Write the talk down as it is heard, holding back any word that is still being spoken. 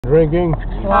Drinking.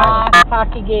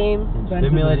 Hockey game.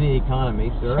 Stimulating the economy,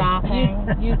 sir. Shopping.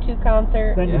 U2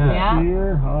 concert. Yeah.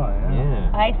 Beer. Oh, yeah.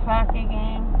 Ice hockey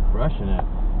game. Crushing it.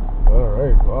 All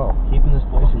right, wow. Keeping this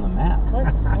place on the map.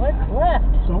 What's left?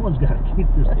 Someone's got to keep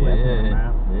this place on the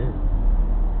map. Yeah.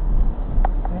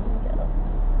 There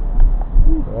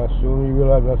we go. Soon you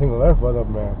will have nothing left but up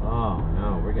map. Oh,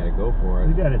 no, we got to go for it.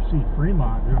 We got to see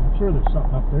Fremont. I'm sure there's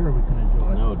something up there we can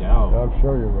enjoy. No doubt. I'm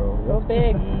sure you will. Go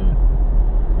big. Yeah.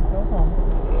 Go home.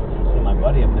 See my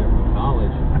buddy up there from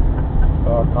college.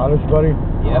 College buddy?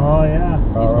 Yep. Oh, yeah.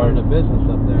 He's running a business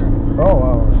up there. Oh,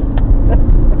 wow.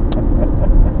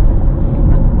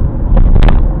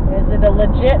 Is it a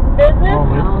legit business?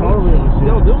 Oh, it's totally He's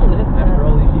still legit. doing it after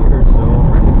all these years, so.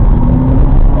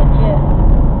 Legit.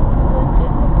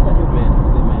 Good man.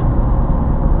 Good man.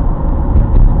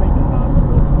 It's making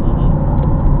non-fruit.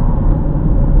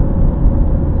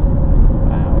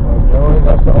 Wow.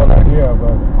 That's the whole idea,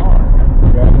 but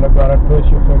you have to look out and twist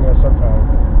your finger sometimes.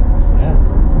 Yeah.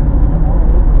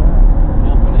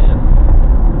 Jumping in.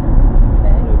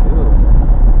 Really good.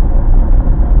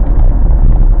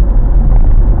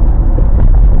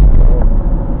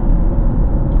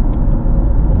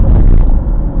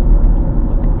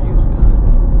 Looking for you, Scott.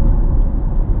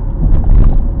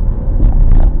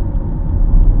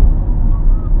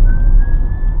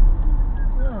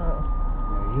 Yeah,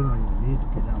 you don't even need to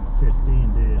get down to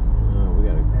 15, do you? No, we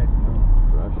gotta Heck no.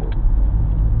 rush it.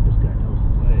 This guy knows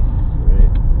the way.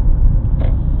 Great.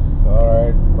 All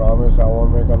right, promise I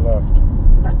won't make a left.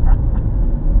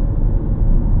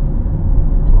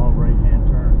 All right-hand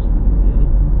turns.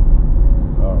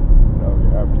 Oh, no, you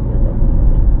have to make a left.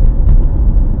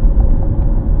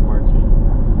 Martine.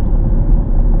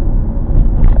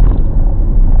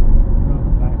 We're on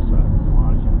the backside of the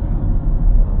lodging now.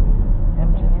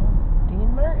 MGM. Dean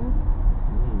Martin.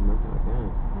 Looking like that.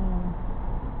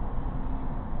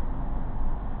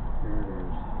 There it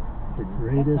is. The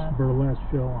greatest burlesque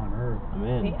show on earth. I'm The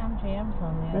in. MGM's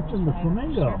on the That's other in the side.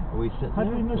 Flamingo. Are we sitting How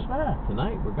did there? we miss that?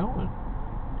 Tonight we're going.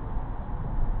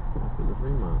 After the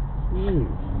Fremont. Jeez.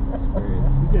 Experience.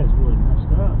 You guys really